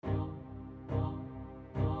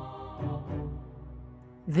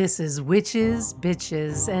This is Witches,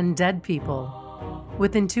 Bitches, and Dead People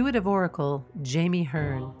with intuitive oracle Jami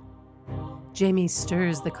Hearn. Jami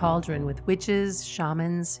stirs the cauldron with witches,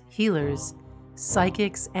 shamans, healers,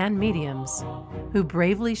 psychics, and mediums who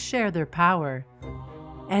bravely share their power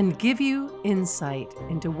and give you insight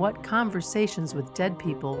into what conversations with dead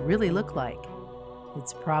people really look like.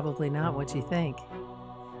 It's probably not what you think.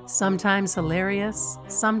 Sometimes hilarious,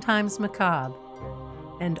 sometimes macabre,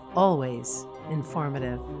 and always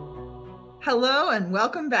informative. Hello and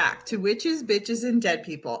welcome back to Witches, Bitches, and Dead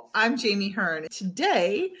People. I'm Jami Hearn.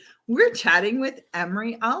 Today, we're chatting with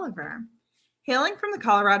Emrie Oliver. Hailing from the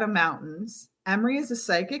Colorado mountains, Emrie is a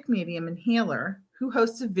psychic medium and healer who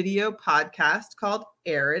hosts a video podcast called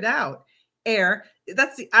Air It Out. Air,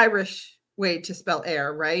 that's the Irish way to spell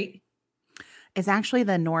air, right? It's actually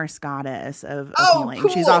the Norse goddess of healing.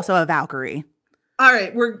 Cool. She's also a Valkyrie. All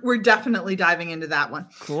right, we're definitely diving into that one.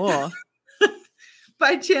 Cool.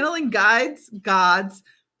 By channeling guides, gods,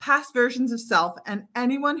 past versions of self, and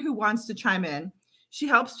anyone who wants to chime in, she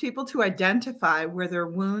helps people to identify where their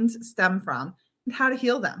wounds stem from and how to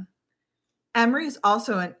heal them. Emrie is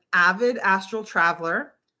also an avid astral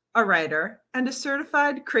traveler, a writer, and a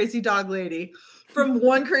certified crazy dog lady. From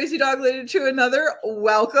one crazy dog lady to another,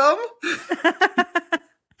 welcome.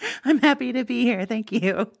 I'm happy to be here. Thank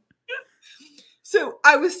you. So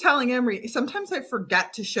I was telling Emrie, sometimes I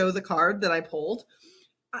forget to show the card that I pulled.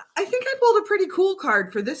 I think I pulled a pretty cool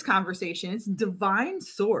card for this conversation. It's Divine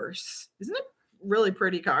Source. Isn't it a really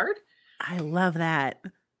pretty card? I love that.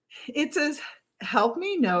 It says, help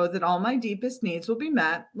me know that all my deepest needs will be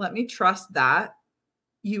met. Let me trust that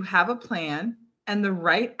you have a plan and the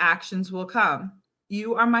right actions will come.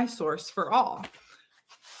 You are my source for all.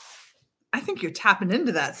 I think you're tapping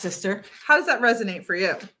into that, sister. How does that resonate for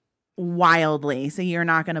you? Wildly. So you're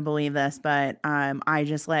not going to believe this, but I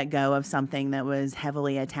just let go of something that was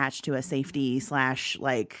heavily attached to a safety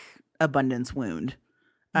 / abundance wound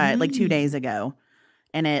like 2 days ago.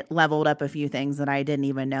 And it leveled up a few things that I didn't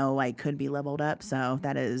even know could be leveled up. So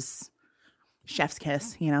that is chef's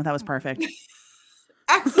kiss. That was perfect.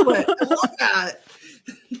 Excellent. I love that.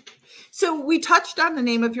 So we touched on the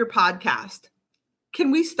name of your podcast. Can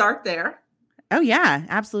we start there? Oh, yeah,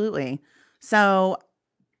 absolutely. So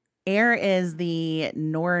Air is the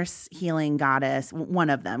Norse healing goddess,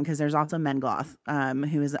 one of them, because there's also Mengloth,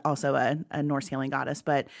 who is also a Norse healing goddess.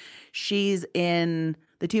 But she's in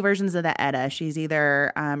the two versions of the Edda. She's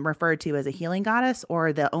either referred to as a healing goddess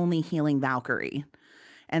or the only healing Valkyrie.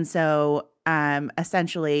 And so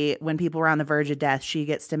essentially, when people are on the verge of death, she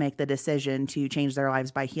gets to make the decision to change their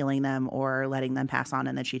lives by healing them or letting them pass on,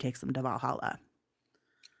 and then she takes them to Valhalla.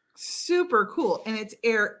 Super cool. And it's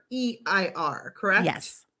Air, E-I-R, correct?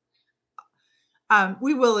 Yes.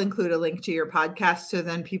 We will include a link to your podcast so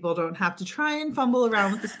then people don't have to try and fumble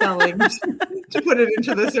around with the spelling to put it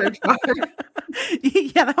into the search bar.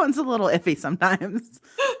 Yeah, that one's a little iffy sometimes.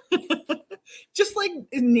 Just like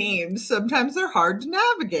names, sometimes they're hard to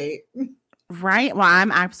navigate. Right. Well,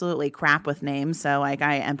 I'm absolutely crap with names, so I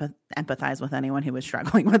empathize with anyone who was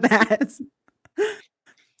struggling with that.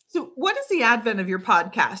 So what is the advent of your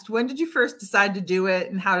podcast? When did you first decide to do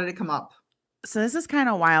it and how did it come up? So this is kind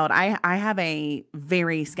of wild. I have a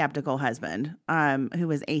very skeptical husband who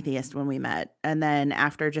was atheist when we met. And then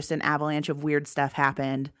after just an avalanche of weird stuff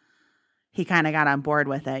happened, he kind of got on board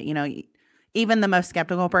with it. Even the most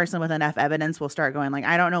skeptical person with enough evidence will start going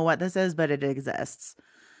I don't know what this is, but it exists.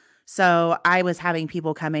 So I was having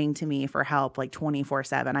people coming to me for help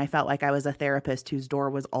 24/7. I felt like I was a therapist whose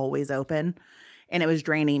door was always open and it was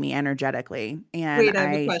draining me energetically. And wait, I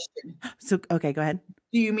have a question. So, okay, go ahead.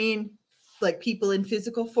 Do you mean people in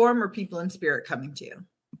physical form or people in spirit coming to you?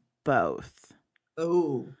 Both.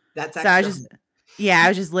 Oh, that's so I was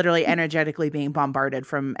just literally energetically being bombarded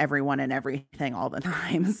from everyone and everything all the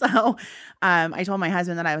time. So I told my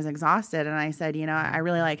husband that I was exhausted and I said, I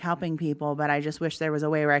really like helping people, but I just wish there was a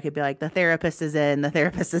way where I could be the therapist is in, the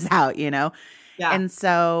therapist is out, Yeah. And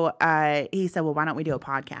so he said, well, why don't we do a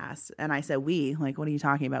podcast? And I said, we, what are you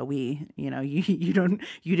talking about? We, you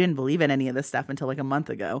didn't believe in any of this stuff until a month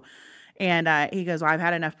ago. And he goes, well, I've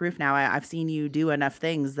had enough proof now. I've seen you do enough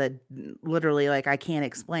things that literally I can't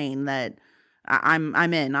explain that I'm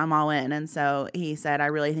all in. And so he said, I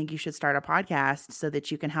really think you should start a podcast so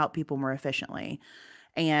that you can help people more efficiently.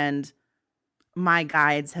 And my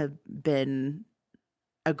guides have been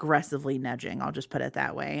aggressively nudging, I'll just put it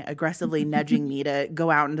that way, aggressively nudging me to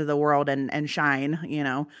go out into the world and shine,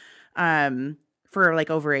 for like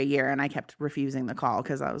over a year, and I kept refusing the call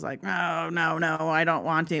because I was like, no, no, no, I don't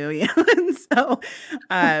want to. And so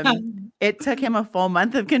it took him a full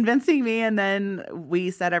month of convincing me, and then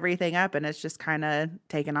we set everything up, and it's just kind of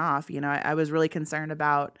taken off. I was really concerned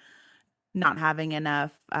about not having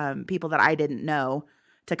enough people that I didn't know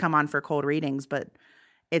to come on for cold readings, but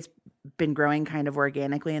it's been growing kind of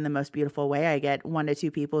organically in the most beautiful way. I get 1 to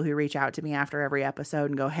 2 people who reach out to me after every episode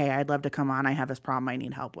and go, hey, I'd love to come on. I have this problem I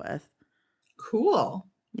need help with. Cool.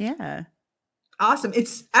 Yeah. Awesome.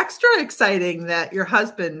 It's extra exciting that your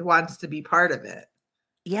husband wants to be part of it.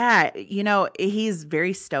 Yeah. He's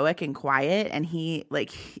very stoic and quiet, and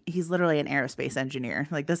he's literally an aerospace engineer.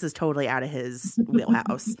 Like, this is totally out of his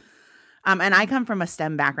wheelhouse. And I come from a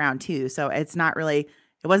STEM background too. So it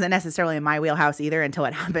wasn't necessarily in my wheelhouse either until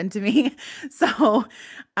it happened to me. So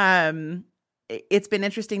it's been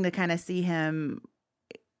interesting to kind of see him,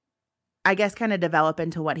 I guess, kind of develop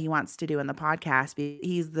into what he wants to do in the podcast.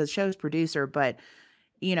 He's the show's producer, but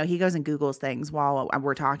he goes and Googles things while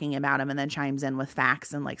we're talking about him, and then chimes in with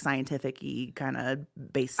facts and like scientific-y kind of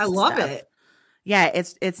based I love stuff. it. Yeah,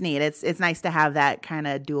 it's neat. It's nice to have that kind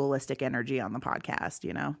of dualistic energy on the podcast,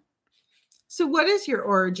 So what is your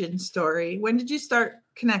origin story? When did you start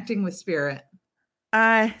connecting with spirit?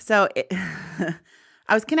 I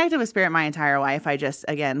was connected with spirit my entire life. I just,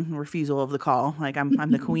 again, refusal of the call. Like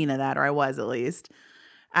I'm the queen of that, or I was at least.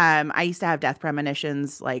 I used to have death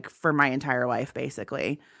premonitions like for my entire life,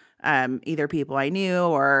 basically. Either people I knew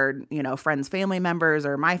or, friends, family members,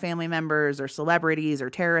 or my family members, or celebrities, or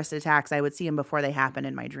terrorist attacks. I would see them before they happen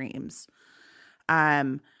in my dreams.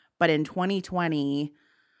 But in 2020,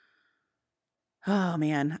 oh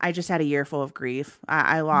man, I just had a year full of grief.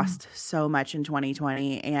 I lost so much in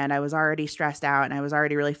 2020, and I was already stressed out, and I was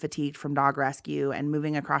already really fatigued from dog rescue and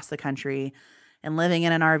moving across the country and living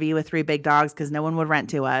in an RV with 3 big dogs because no one would rent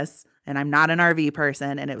to us. And I'm not an RV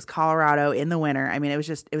person, and it was Colorado in the winter. I mean, it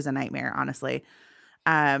was a nightmare, honestly.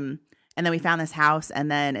 And then we found this house, and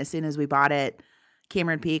then as soon as we bought it,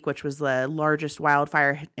 Cameron Peak, which was the largest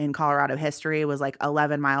wildfire in Colorado history, was like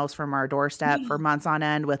 11 miles from our doorstep for months on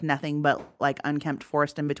end with nothing but like unkempt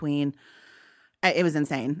forest in between. It was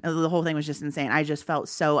insane. The whole thing was just insane. I just felt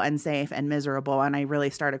so unsafe and miserable, and I really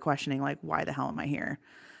started questioning like, why the hell am I here?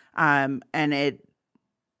 And it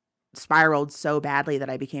spiraled so badly that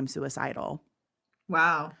I became suicidal.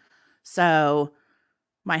 Wow. So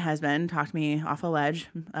my husband talked me off a ledge,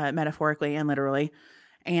 metaphorically and literally,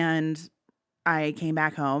 and I came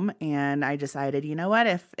back home, and I decided, you know what,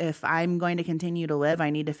 if I'm going to continue to live,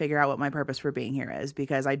 I need to figure out what my purpose for being here is,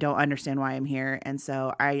 because I don't understand why I'm here. And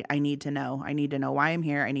so I need to know. I need to know why I'm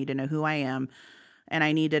here. I need to know who I am. And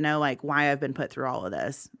I need to know like why I've been put through all of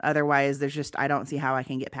this. Otherwise, I don't see how I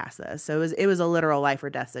can get past this. So it was a literal life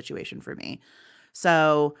or death situation for me.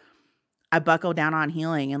 So I buckled down on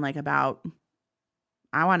healing, and like about,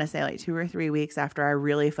 I want to say like 2 or 3 weeks after I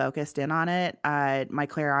really focused in on it, my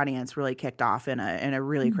clairaudience really kicked off in a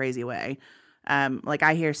really crazy way. Like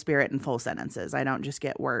I hear spirit in full sentences. I don't just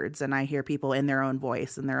get words, and I hear people in their own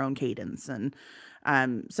voice and their own cadence. And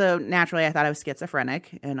so naturally I thought I was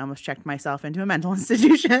schizophrenic and almost checked myself into a mental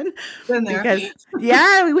institution. Because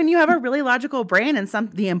yeah, when you have a really logical brain and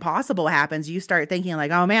the impossible happens, you start thinking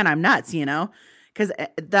like, oh man, I'm nuts, Because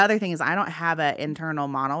the other thing is I don't have an internal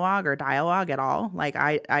monologue or dialogue at all. Like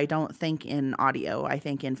I don't think in audio. I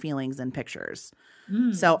think in feelings and pictures.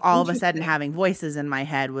 So all of a sudden having voices in my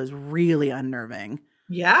head was really unnerving.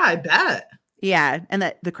 Yeah, I bet. Yeah.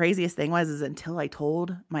 And the craziest thing is until I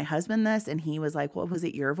told my husband this, and he was like, well, was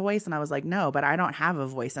it your voice? And I was like, no, but I don't have a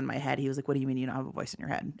voice in my head. He was like, what do you mean you don't have a voice in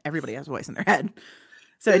your head? Everybody has a voice in their head.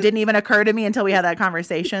 So it didn't even occur to me until we had that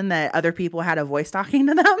conversation that other people had a voice talking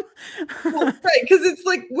to them. Well, right, because it's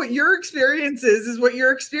like what your experience is what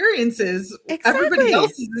your experience is. Exactly. Everybody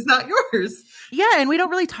else's is not yours. Yeah, and we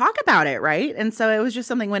don't really talk about it, right? And so it was just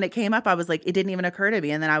something when it came up, I was like, it didn't even occur to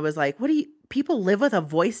me. And then I was like, people live with a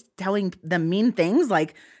voice telling them mean things?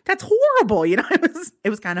 Like, that's horrible. It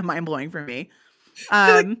was kind of mind-blowing for me.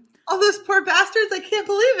 All those poor bastards, I can't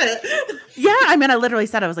believe it. Yeah, I mean, I literally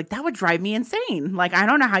said, I was like, that would drive me insane. Like, I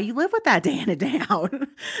don't know how you live with that day in and day out.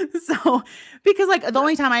 So, because like the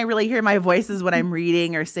only time I really hear my voice is when I'm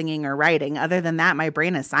reading or singing or writing. Other than that, my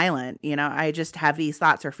brain is silent. I just have these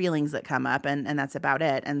thoughts or feelings that come up, and that's about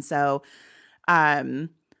it. And so I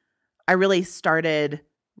really started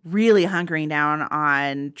really hunkering down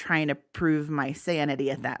on trying to prove my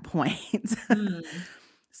sanity at that point.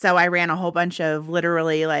 So I ran a whole bunch of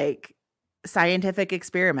literally like scientific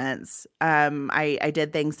experiments. I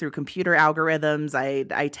did things through computer algorithms.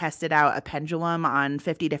 I tested out a pendulum on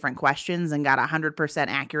 50 different questions and got 100%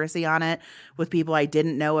 accuracy on it with people I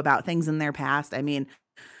didn't know about things in their past. I mean,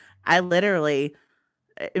 I literally,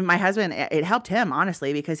 my husband, it helped him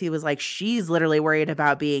honestly, because he was like, she's literally worried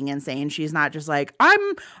about being insane. She's not just like,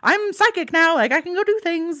 I'm psychic now. Like I can go do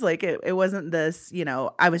things. Like it wasn't this,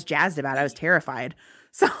 I was jazzed about it. I was terrified.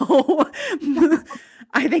 So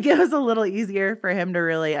I think it was a little easier for him to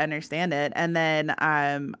really understand it. And then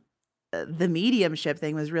the mediumship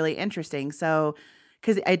thing was really interesting. So,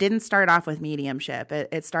 because I didn't start off with mediumship,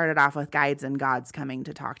 it started off with guides and gods coming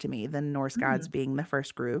to talk to me, the Norse gods being the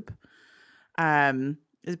first group,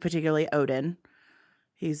 particularly Odin.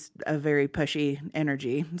 He's a very pushy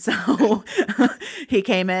energy. So he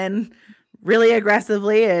came in really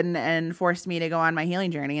aggressively and forced me to go on my healing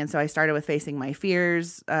journey. And so I started with facing my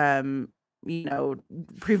fears, proving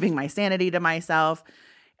my sanity to myself.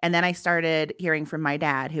 And then I started hearing from my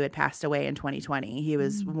dad, who had passed away in 2020. He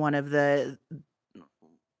was one of the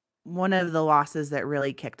losses that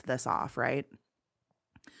really kicked this off, right?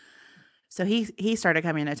 So he started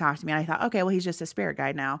coming to talk to me, and I thought, okay, well, he's just a spirit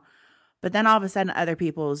guide now. But then all of a sudden, other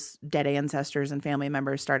people's dead ancestors and family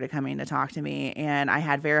members started coming to talk to me, and I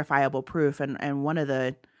had verifiable proof. And one of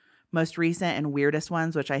the most recent and weirdest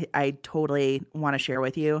ones, which I totally want to share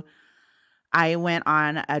with you, I went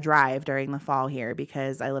on a drive during the fall here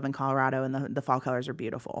because I live in Colorado and the fall colors are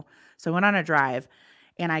beautiful. So I went on a drive,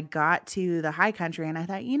 and I got to the high country, and I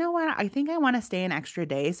thought, you know what? I think I want to stay an extra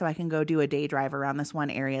day so I can go do a day drive around this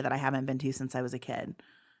one area that I haven't been to since I was a kid,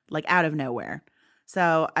 like out of nowhere.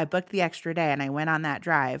 So I booked the extra day and I went on that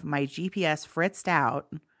drive. My GPS fritzed out.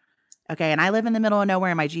 Okay. And I live in the middle of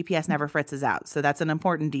nowhere and my GPS never fritzes out. So that's an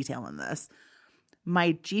important detail in this.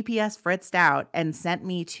 My GPS fritzed out and sent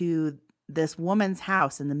me to this woman's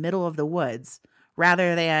house in the middle of the woods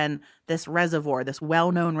rather than this reservoir, this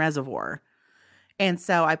well-known reservoir. And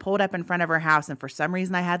so I pulled up in front of her house, and for some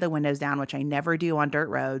reason I had the windows down, which I never do on dirt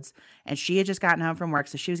roads. And she had just gotten home from work,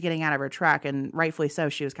 so she was getting out of her truck, and rightfully so.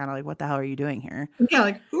 She was kind of like, what the hell are you doing here? Yeah,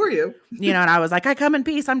 like, who are you? And I was like, I come in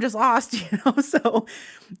peace. I'm just lost, So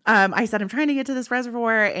I said, I'm trying to get to this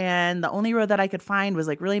reservoir, and the only road that I could find was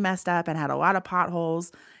like really messed up and had a lot of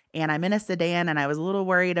potholes. And I'm in a sedan, and I was a little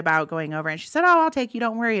worried about going over. And she said, oh, I'll take you.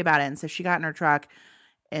 Don't worry about it. And so she got in her truck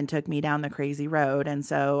and took me down the crazy road. And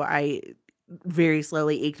so I very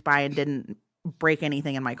slowly eked by and didn't break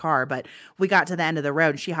anything in my car. But we got to the end of the road,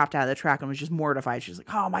 and she hopped out of the truck and was just mortified. She was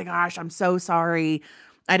like, oh my gosh, I'm so sorry.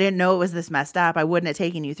 I didn't know it was this messed up. I wouldn't have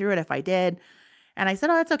taken you through it if I did. And I said,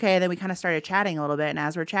 oh, that's okay. Then we kind of started chatting a little bit. And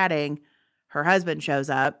as we're chatting, her husband shows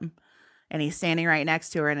up, and he's standing right next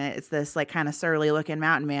to her. And it's this like kind of surly looking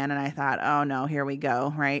mountain man. And I thought, oh no, here we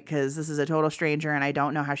go. Right. Cause this is a total stranger and I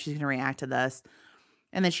don't know how she's going to react to this.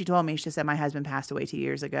 And then she told me, she said, my husband passed away 2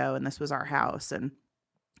 years ago and this was our house. And,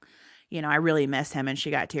 I really miss him. And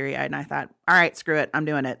she got teary eyed, and I thought, all right, screw it. I'm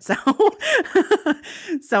doing it. So,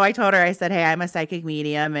 so I told her, I said, hey, I'm a psychic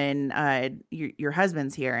medium, and your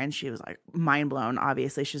husband's here. And she was like mind blown.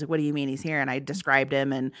 Obviously. She's like, what do you mean he's here? And I described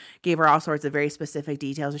him and gave her all sorts of very specific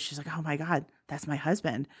details. And she's like, oh my God, that's my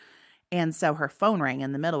husband. And so her phone rang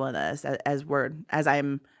in the middle of this as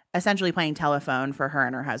I'm essentially playing telephone for her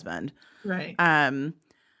and her husband. Right.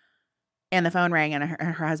 And the phone rang, and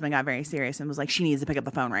her husband got very serious and was like, she needs to pick up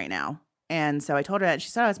the phone right now. And so I told her that. She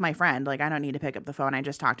said, oh, it's my friend. Like, I don't need to pick up the phone. I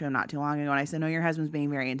just talked to him not too long ago. And I said, no, your husband's being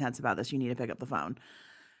very intense about this. You need to pick up the phone.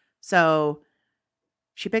 So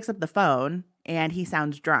she picks up the phone, and he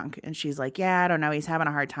sounds drunk. And she's like, yeah, I don't know. He's having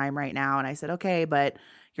a hard time right now. And I said, okay, but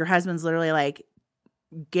your husband's literally like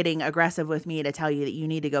getting aggressive with me to tell you that you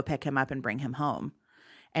need to go pick him up and bring him home.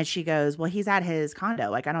 And she goes, well, he's at his condo.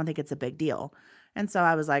 Like, I don't think it's a big deal. And so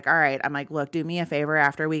I was like, all right. I'm like, look, do me a favor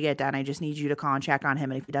after we get done. I just need you to call and check on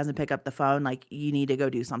him. And if he doesn't pick up the phone, like, you need to go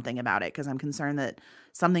do something about it, because I'm concerned that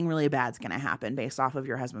something really bad's going to happen based off of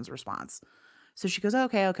your husband's response. So she goes,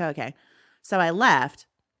 okay. So I left.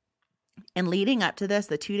 And leading up to this,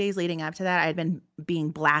 the 2 days leading up to that, I had been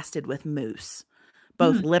being blasted with moose,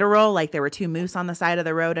 both literal, like there were 2 moose on the side of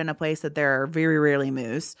the road in a place that there are very rarely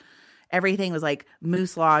moose. Everything was like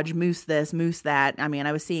moose lodge, moose this, moose that. I mean,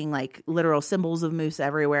 I was seeing like literal symbols of moose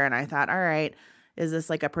everywhere. And I thought, all right, is this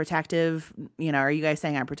like a protective, are you guys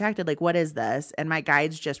saying I'm protected? Like, what is this? And my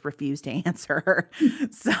guides just refused to answer.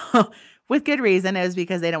 So with good reason. It was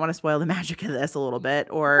because they don't want to spoil the magic of this a little bit,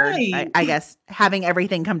 or Right. I guess having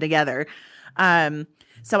everything come together.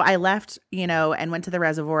 So I left, and went to the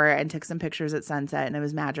reservoir and took some pictures at sunset, and it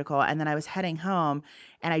was magical. And then I was heading home,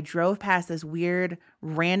 and I drove past this weird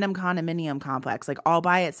random condominium complex, like all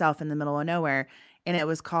by itself in the middle of nowhere. and it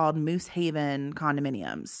was called Moose Haven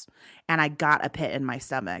condominiums. And I got a pit in my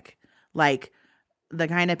stomach, like the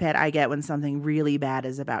kind of pit I get when something really bad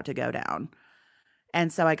is about to go down.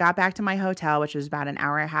 And so I got back to my hotel, which was about an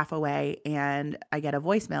hour and a half away, and I get a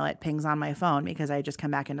voicemail. It pings on my phone because I had just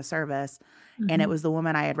come back into service. And it Mhm. was the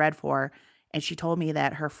woman I had read for. And she told me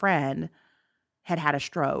that her friend had had a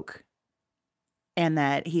stroke and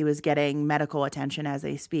that he was getting medical attention as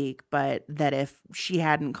they speak, but that if she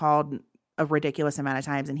hadn't called a ridiculous amount of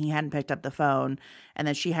times and he hadn't picked up the phone, and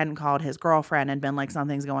that she hadn't called his girlfriend and been like,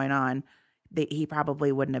 something's going on, that he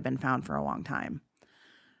probably wouldn't have been found for a long time.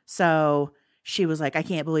 So she was like, I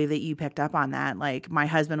can't believe that you picked up on that. Like, my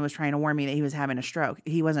husband was trying to warn me that he was having a stroke.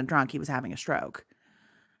 He wasn't drunk. He was having a stroke.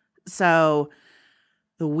 So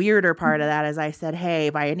the weirder part of that is I said,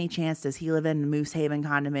 hey, by any chance, does he live in Moose Haven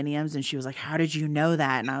condominiums? And she was like, how did you know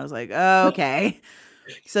that? And I was like, oh, okay.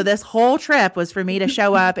 So this whole trip was for me to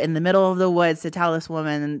show up in the middle of the woods to tell this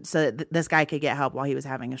woman so that this guy could get help while he was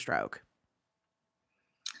having a stroke.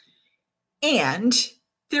 And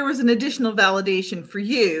there was an additional validation for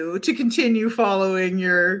you to continue following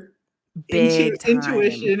your Big time.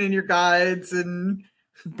 intuition and your guides. And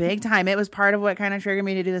big time. It was part of what kind of triggered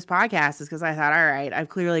me to do this podcast, is because I thought, all right, I've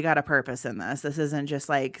clearly got a purpose in this. This isn't just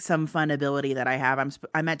like some fun ability that I have.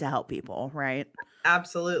 I'm meant to help people, right?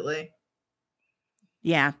 absolutely.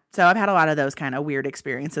 Yeah. So I've had a lot of those kind of weird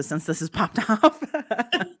experiences since this has popped off.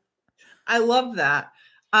 I love that.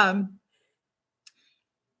 I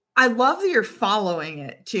love that you're following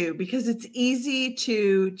it too, because it's easy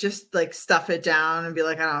to just like stuff it down and be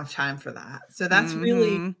like, I don't have time for that. So that's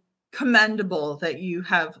really commendable that you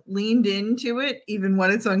have leaned into it, even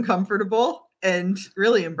when it's uncomfortable, and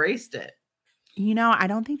really embraced it. You know, I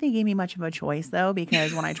don't think they gave me much of a choice though,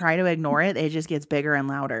 because when I try to ignore it, it just gets bigger and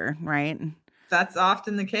louder, right? That's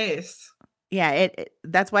often the case. Yeah,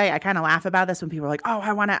 that's why I kind of laugh about this when people are like, "Oh,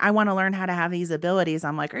 I want to learn how to have these abilities."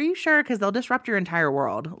 I'm like, "Are you sure? Because they'll disrupt your entire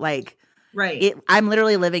world." Like, right. I'm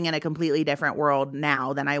literally living in a completely different world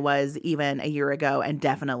now than I was even a year ago, and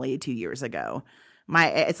definitely 2 years ago.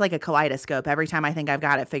 It's like a kaleidoscope. Every time I think I've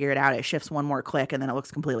got it figured out, it shifts one more click, and then it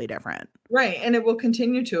looks completely different. Right, and it will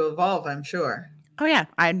continue to evolve, I'm sure. Oh yeah,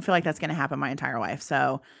 I feel like that's going to happen my entire life.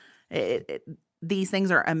 So, these things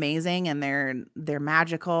are amazing, and they're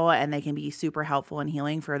magical, and they can be super helpful and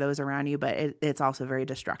healing for those around you, but it's also very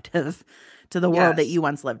destructive to the world that you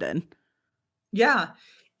once lived in. Yeah.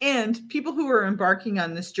 And people who are embarking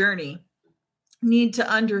on this journey need to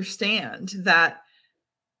understand that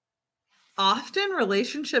often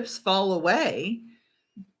relationships fall away,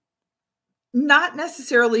 not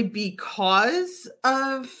necessarily because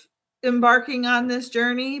of embarking on this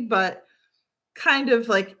journey, but kind of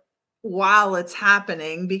like while it's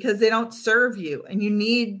happening, because they don't serve you, and you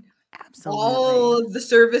need all of the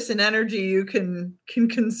service and energy you can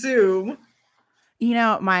consume. You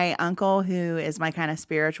know, my uncle, who is my kind of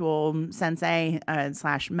spiritual sensei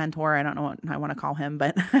 / mentor, I don't know what I want to call him,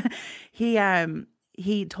 but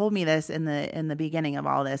he told me this in the beginning of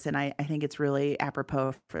all this, and I think it's really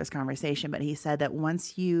apropos for this conversation. But he said that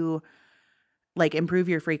once you like improve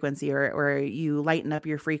your frequency or you lighten up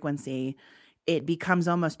your frequency, it becomes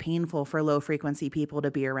almost painful for low frequency people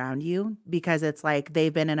to be around you, because it's like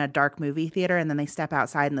they've been in a dark movie theater and then they step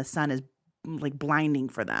outside and the sun is like blinding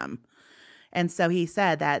for them. And so he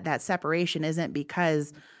said that separation isn't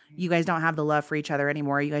because you guys don't have the love for each other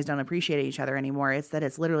anymore, you guys don't appreciate each other anymore. It's that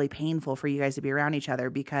it's literally painful for you guys to be around each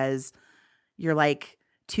other, because you're like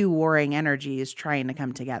two warring energies trying to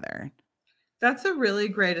come together. That's a really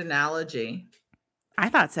great analogy. I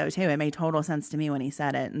thought so too. It made total sense to me when he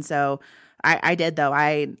said it. And so I did, though.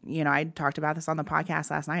 I talked about this on the podcast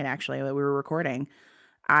last night, actually, that we were recording.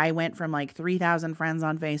 I went from like 3,000 friends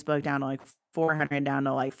on Facebook down to like 400, down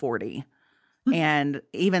to like 40. And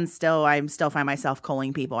even still, I still find myself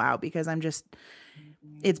culling people out, because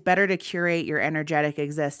it's better to curate your energetic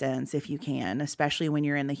existence if you can, especially when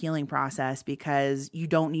you're in the healing process, because you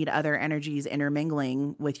don't need other energies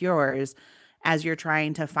intermingling with yours as you're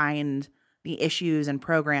trying to find the issues and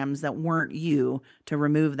programs that weren't you, to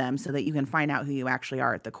remove them so that you can find out who you actually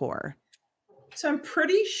are at the core. So I'm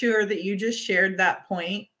pretty sure that you just shared that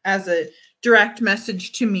point as a direct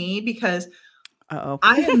message to me, because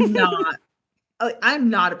I'm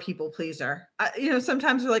not a people pleaser.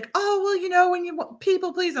 Sometimes they're like, oh, well, when you want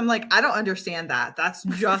people please, I'm like, I don't understand that. That's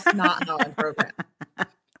just not how I'm programmed.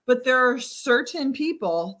 But there are certain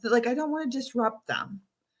people that like, I don't want to disrupt them.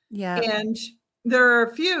 Yeah. And there are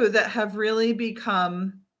a few that have really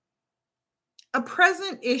become a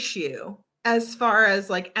present issue as far as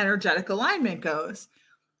like energetic alignment goes.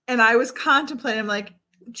 And I was contemplating, I'm like,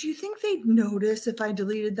 do you think they'd notice if I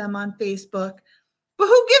deleted them on Facebook? But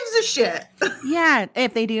who gives a shit? Yeah.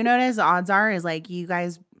 If they do notice, the odds are is like you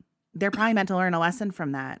guys, they're probably meant to learn a lesson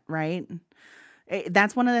from that, right?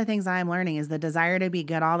 That's one of the things I'm learning is the desire to be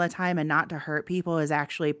good all the time and not to hurt people is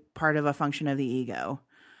actually part of a function of the ego.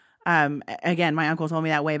 Again, my uncle told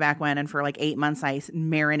me that way back when, and for like 8 months I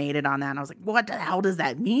marinated on that. And I was like, what the hell does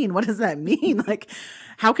that mean? What does that mean? Like,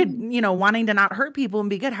 how could, wanting to not hurt people and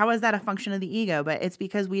be good, how is that a function of the ego? But it's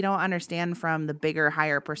because we don't understand from the bigger,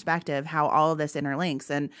 higher perspective how all of this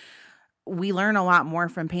interlinks. And we learn a lot more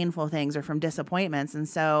from painful things or from disappointments. And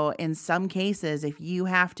so in some cases, if you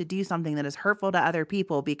have to do something that is hurtful to other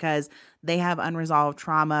people because they have unresolved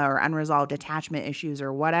trauma or unresolved attachment issues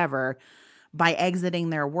or whatever, by exiting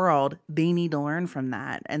their world, they need to learn from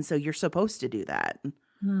that. And so you're supposed to do that.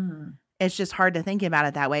 It's just hard to think about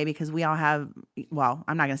it that way because we all have, well,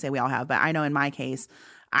 I'm not going to say we all have, but I know in my case,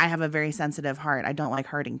 I have a very sensitive heart. I don't like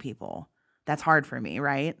hurting people. That's hard for me,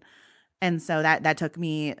 right? And so that took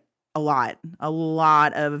me a lot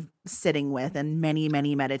of sitting with and many,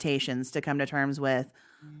 many meditations to come to terms with,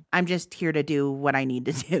 I'm just here to do what I need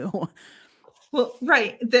to do. Well,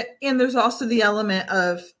 right. And there's also the element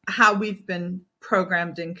of how we've been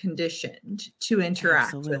programmed and conditioned to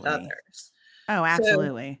interact with others. Oh,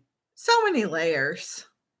 absolutely. So many layers.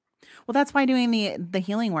 Well, that's why doing the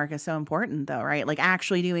healing work is so important though, right? Like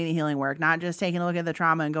actually doing the healing work, not just taking a look at the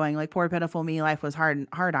trauma and going like, poor pitiful me, life was hard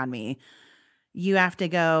on me. You have to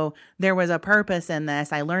go, there was a purpose in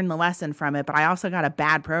this. I learned the lesson from it, but I also got a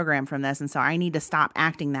bad program from this. And so I need to stop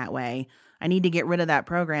acting that way. I need to get rid of that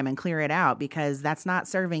program and clear it out because that's not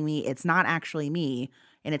serving me. It's not actually me.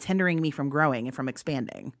 And it's hindering me from growing and from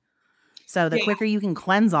expanding. So the quicker you can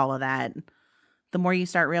cleanse all of that, the more you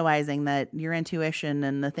start realizing that your intuition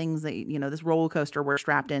and the things that, this roller coaster we're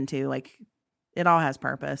strapped into, like it all has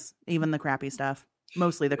purpose, even the crappy stuff,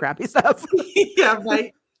 mostly the crappy stuff. Yeah,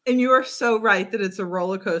 right. And you are so right that it's a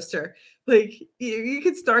roller coaster. Like you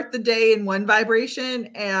could start the day in one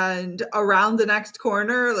vibration and around the next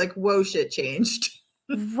corner, like, whoa, shit changed.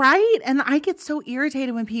 Right. And I get so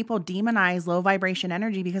irritated when people demonize low vibration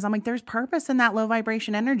energy because I'm like, there's purpose in that low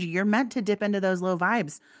vibration energy. You're meant to dip into those low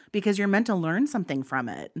vibes because you're meant to learn something from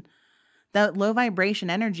it. The low vibration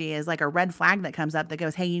energy is like a red flag that comes up that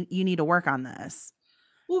goes, hey, you need to work on this.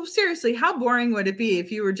 Well, seriously, how boring would it be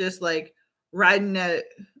if you were just like riding at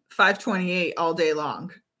 528 all day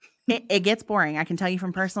long? It gets boring. I can tell you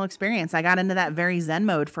from personal experience. I got into that very Zen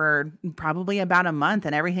mode for probably about a month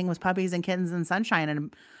and everything was puppies and kittens and sunshine.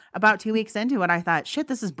 And about 2 weeks into it, I thought, shit,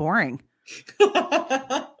 this is boring.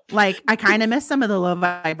 Like I kind of miss some of the low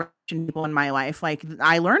vibration people in my life. Like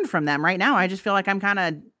I learned from them. Right now, I just feel like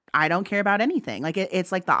I don't care about anything. Like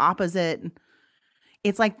it's like the opposite.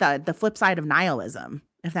 It's like the flip side of nihilism,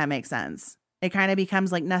 if that makes sense. It kind of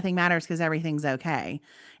becomes like nothing matters because everything's okay.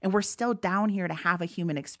 And we're still down here to have a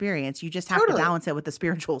human experience. You just have to balance it with the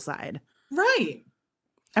spiritual side. Right.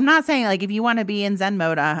 I'm not saying like if you want to be in Zen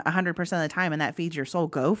mode 100% of the time and that feeds your soul,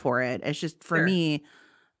 go for it. It's just for me,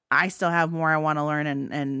 I still have more I want to learn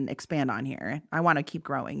and expand on here. I want to keep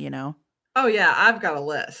growing, Oh yeah, I've got a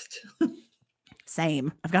list.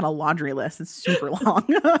 Same. I've got a laundry list. It's super long.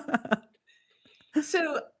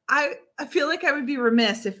 So I feel like I would be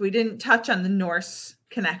remiss if we didn't touch on the Norse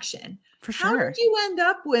connection. For sure. How did you end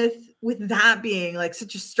up with that being like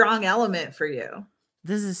such a strong element for you?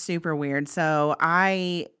 This is super weird. So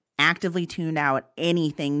I actively tuned out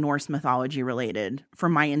anything Norse mythology related for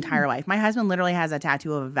my entire life. My husband literally has a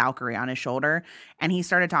tattoo of a Valkyrie on his shoulder, and he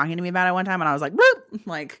started talking to me about it one time, and I was like, whoop!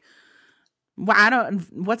 Like, well, I don't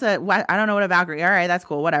know what a Valkyrie. All right, that's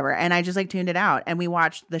cool, whatever. And I just like tuned it out. And we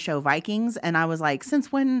watched the show Vikings, and I was like,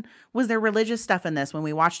 since when was there religious stuff in this when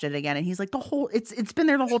we watched it again? And he's like, it's been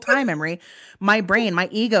there the whole time, Emrie. My brain, my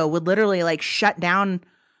ego would literally like shut down,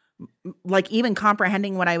 like even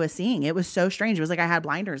comprehending what I was seeing. It was so strange. It was like I had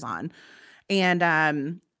blinders on. And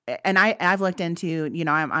I've looked into,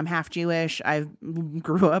 I'm half Jewish. I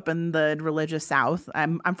grew up in the religious South.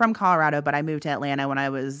 I'm from Colorado, but I moved to Atlanta when I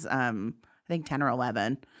was I think 10 or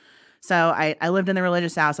 11. So I lived in the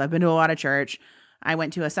religious South. So I've been to a lot of church. I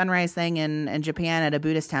went to a sunrise thing in Japan at a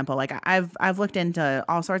Buddhist temple. Like I've looked into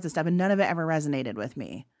all sorts of stuff and none of it ever resonated with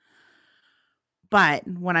me. But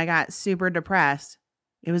when I got super depressed,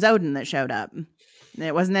 it was Odin that showed up.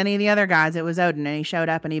 It wasn't any of the other gods. It was Odin. And he showed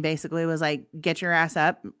up and he basically was like, get your ass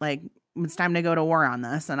up. Like, it's time to go to war on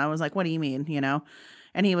this. And I was like, what do you mean?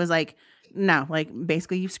 And he was like, no, like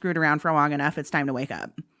basically you've screwed around for long enough. It's time to wake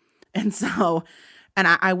up. And so, and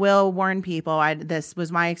I will warn people, this was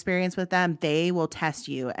my experience with them. They will test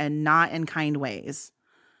you and not in kind ways.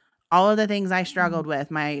 All of the things I struggled with,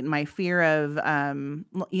 my fear of,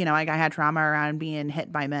 like I had trauma around being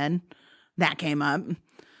hit by men. That came up.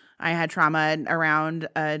 I had trauma around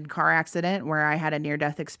a car accident where I had a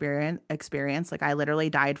near-death experience. Like I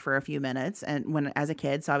literally died for a few minutes and when as a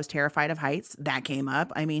kid, so I was terrified of heights. That came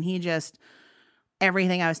up. I mean, he just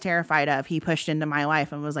everything I was terrified of, he pushed into my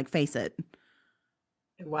life and was like, face it.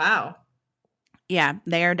 Wow. Yeah,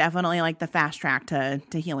 they are definitely like the fast track to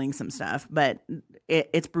healing some stuff, but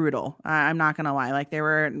it's brutal. I'm not gonna lie. Like there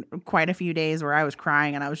were quite a few days where I was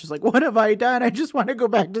crying and I was just like, "What have I done? I just want to go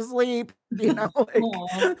back to sleep." You know, like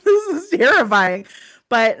Aw. this is terrifying.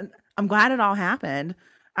 But I'm glad it all happened.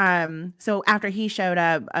 So after he showed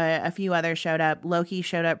up, a few others showed up. Loki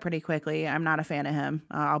showed up pretty quickly. I'm not a fan of him.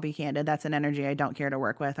 I'll be candid. That's an energy I don't care to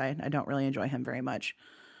work with. I don't really enjoy him very much.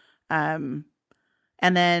 And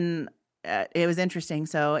then it was interesting.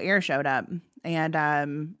 So Air showed up,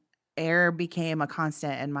 and Air became a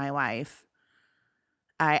constant in my life.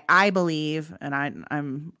 I believe, and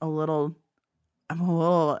I'm a little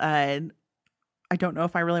I don't know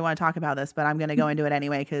if I really want to talk about this, but I'm going to go into it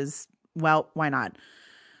anyway because, well, why not?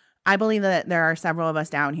 I believe that there are several of us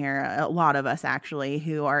down here, a lot of us actually,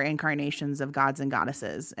 who are incarnations of gods and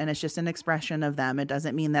goddesses, and it's just an expression of them. It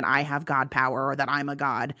doesn't mean that I have god power or that I'm a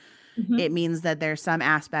god. Mhm. It means that there's some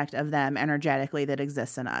aspect of them energetically that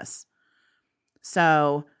exists in us.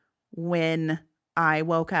 So when I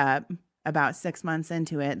woke up about 6 months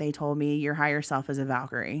into it, they told me your higher self is a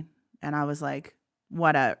Valkyrie. And I was like,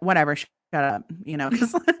 whatever, shut up, you know,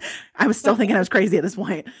 because I was still thinking I was crazy at this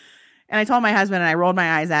point. And I told my husband and I rolled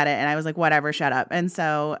my eyes at it and I was like, whatever, shut up. And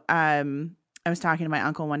so I was talking to my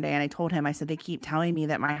uncle one day and I told him, I said, they keep telling me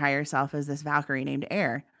that my higher self is this Valkyrie named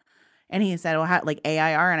Air. And he said, well, how, like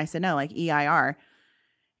AIR? And I said, no, like EIR.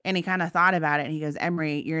 And he kind of thought about it and he goes,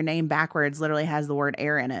 Emrie, your name backwards literally has the word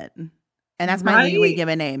air in it. And that's my legally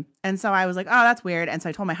given name. And so I was like, oh, that's weird. And so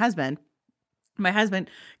I told my husband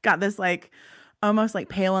got this like almost like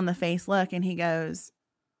pale in the face look. And he goes,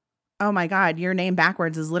 oh my God, your name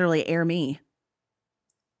backwards is literally air me.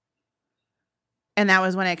 And that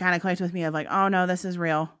was when it kind of clicked with me of like, oh no, this is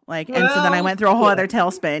real. Like, and so then I went through a whole other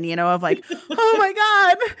tailspin, you know, of like, oh my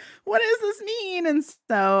God, what does this mean? And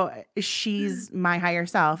so she's my higher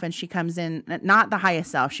self and she comes in, not the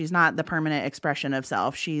highest self. She's not the permanent expression of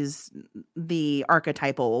self. She's the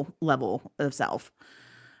archetypal level of self.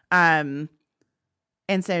 And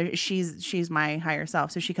so she's my higher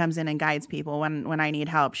self. So she comes in and guides people when I need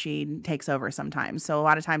help. She takes over sometimes. So a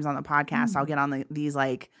lot of times on the podcast, I'll get on these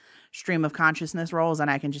like stream of consciousness roles and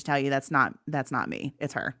I can just tell you that's not me.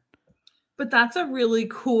 It's her. But that's a really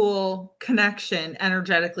cool connection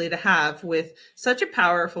energetically to have with such a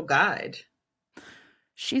powerful guide.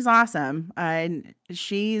 She's awesome.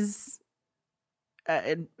 She has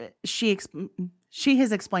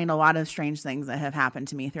explained a lot of strange things that have happened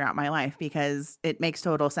to me throughout my life because it makes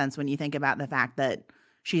total sense when you think about the fact that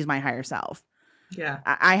she's my higher self. Yeah.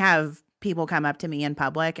 I have people come up to me in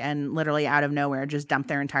public and literally out of nowhere just dump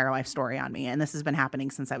their entire life story on me. And this has been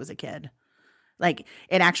happening since I was a kid. Like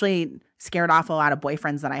it actually scared off a lot of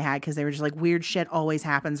boyfriends that I had because they were just like, weird shit always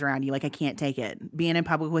happens around you. Like I can't take it. Being in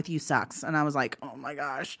public with you sucks. And I was like, oh my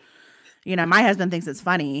gosh. You know, my husband thinks it's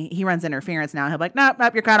funny. He runs interference now. He'll be like, nope,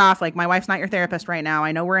 you're cut off. Like my wife's not your therapist right now.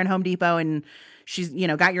 I know we're in Home Depot and she's, you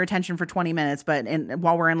know, got your attention for 20 minutes, but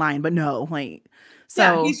while we're in line, but no, like,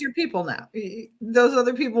 so yeah, he's your people now. Those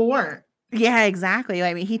other people weren't. Yeah, exactly.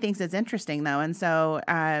 I mean, he thinks it's interesting though. And so,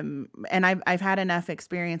 and I've had enough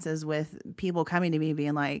experiences with people coming to me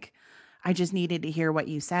being like, I just needed to hear what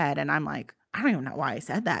you said. And I'm like, I don't even know why I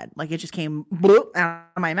said that. Like it just came bloop out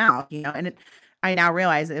of my mouth, you know, and I now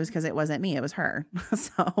realize it was because it wasn't me, it was her.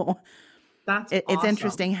 So it's awesome.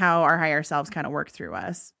 interesting how our higher selves kind of work through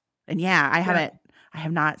us. And yeah, I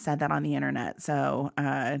have not said that on the internet. So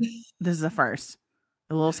this is a first.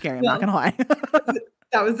 A little scary, I'm not gonna lie.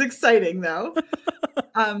 That was exciting though.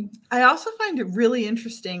 I also find it really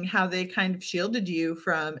interesting how they kind of shielded you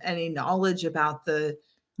from any knowledge about the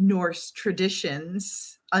Norse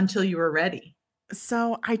traditions until you were ready.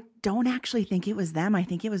 So I don't actually think it was them. I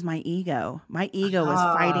think it was my ego. My ego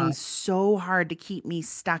was fighting so hard to keep me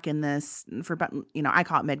stuck in this I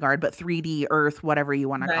call it Midgard, but 3D Earth, whatever you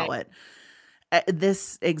want to call it.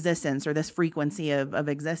 This existence or this frequency of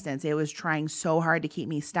existence, it was trying so hard to keep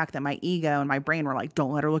me stuck that my ego and my brain were like,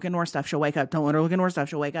 don't let her look at Norse stuff. She'll wake up. Don't let her look at Norse stuff.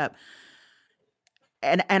 She'll wake up.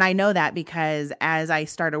 And I know that because as I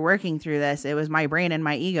started working through this, it was my brain and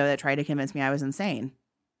my ego that tried to convince me I was insane.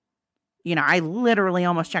 You know, I literally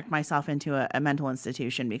almost checked myself into a mental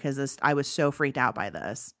institution because I was so freaked out by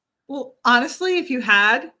this. Well, honestly, if you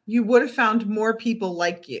had, you would have found more people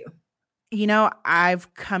like you.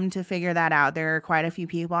 I've come to figure that out. There are quite a few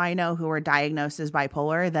people I know who are diagnosed as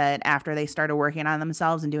bipolar that after they started working on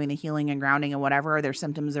themselves and doing the healing and grounding and whatever, their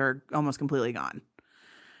symptoms are almost completely gone.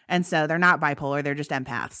 And so they're not bipolar, they're just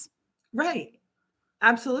empaths. Right.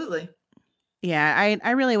 Absolutely. Yeah,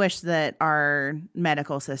 I really wish that our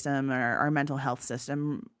medical system or our mental health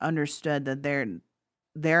system understood that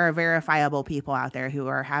there are verifiable people out there who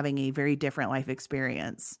are having a very different life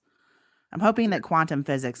experience. I'm hoping that quantum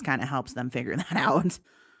physics kind of helps them figure that out.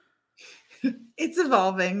 It's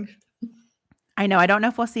evolving. I know. I don't know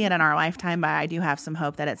if we'll see it in our lifetime, but I do have some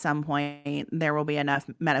hope that at some point there will be enough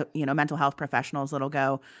mental health professionals that'll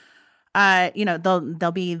go, they'll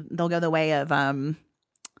go the way of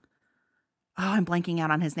I'm blanking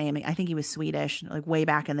out on his name. I think he was Swedish, like way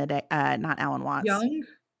back in the day. Not Alan Watts. Young?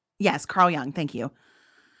 Yes, Carl Jung. Thank you.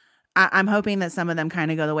 I'm hoping that some of them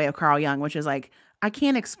kind of go the way of Carl Jung, which is like, I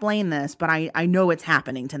can't explain this, but I know it's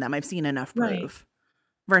happening to them. I've seen enough proof.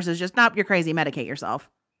 Right. Versus just, nope, you're crazy, medicate yourself.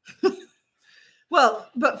 Well,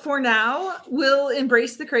 but for now, we'll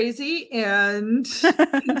embrace the crazy and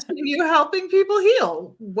continue helping people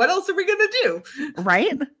heal. What else are we going to do?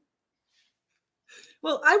 Right?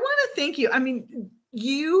 Well, I want to thank you. I mean,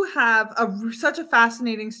 you have such a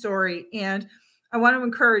fascinating story, and I want to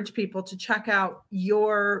encourage people to check out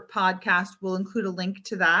your podcast. We'll include a link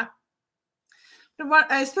to that.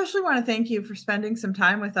 I especially want to thank you for spending some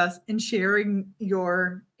time with us and sharing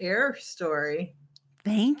your air story.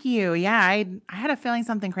 Thank you. Yeah, I had a feeling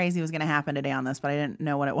something crazy was going to happen today on this, but I didn't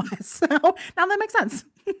know what it was. So now that makes sense.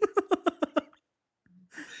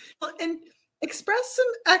 Well, and express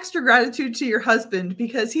some extra gratitude to your husband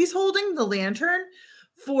because he's holding the lantern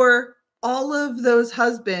for all of those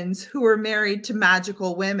husbands who are married to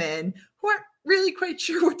magical women who aren't really quite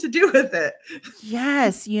sure what to do with it.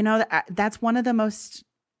 Yes. That's one of the most,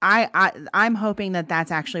 I'm hoping that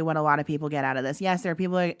that's actually what a lot of people get out of this. Yes, there are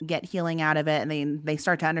people that get healing out of it and they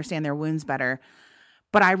start to understand their wounds better.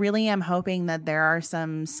 But I really am hoping that there are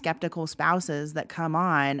some skeptical spouses that come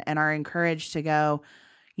on and are encouraged to go,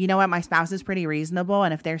 you know what, my spouse is pretty reasonable.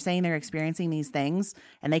 And if they're saying they're experiencing these things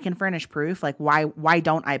and they can furnish proof, like why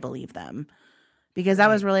don't I believe them? Because that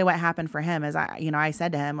was really what happened for him is I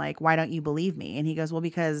said to him, like, why don't you believe me? And he goes, well,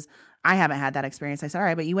 because I haven't had that experience. I said, all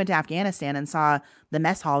right, but you went to Afghanistan and saw the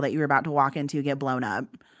mess hall that you were about to walk into get blown up.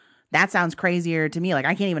 That sounds crazier to me. Like,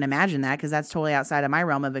 I can't even imagine that because that's totally outside of my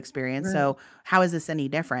realm of experience. Right. So how is this any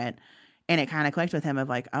different? And it kind of clicked with him of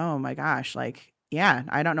like, oh my gosh, like, yeah,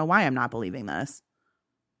 I don't know why I'm not believing this.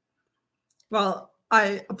 Well,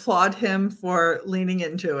 I applaud him for leaning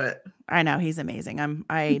into it. I know, he's amazing.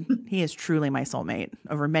 He is truly my soulmate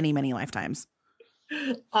over many, many lifetimes.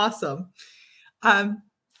 Awesome.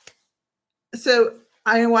 So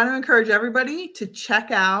I want to encourage everybody to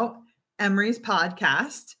check out Emrie's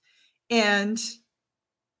podcast and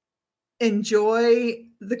enjoy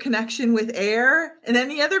the connection with air and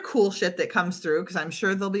any other cool shit that comes through, because I'm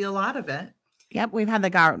sure there'll be a lot of it. Yep, we've had the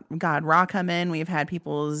God Ra come in. We've had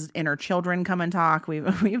people's inner children come and talk.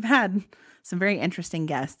 We've had some very interesting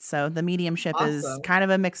guests. So the mediumship is kind of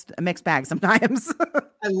a mixed bag sometimes.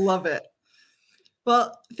 I love it.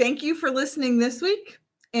 Well, thank you for listening this week,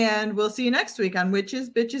 and we'll see you next week on Witches,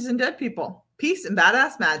 Bitches, and Dead People. Peace and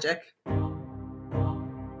badass magic.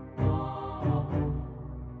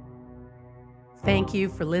 Thank you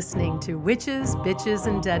for listening to Witches, Bitches,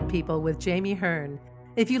 and Dead People with Jami Hearn.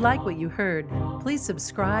 If you like what you heard, please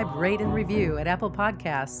subscribe, rate, and review at Apple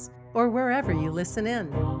Podcasts or wherever you listen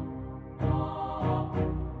in.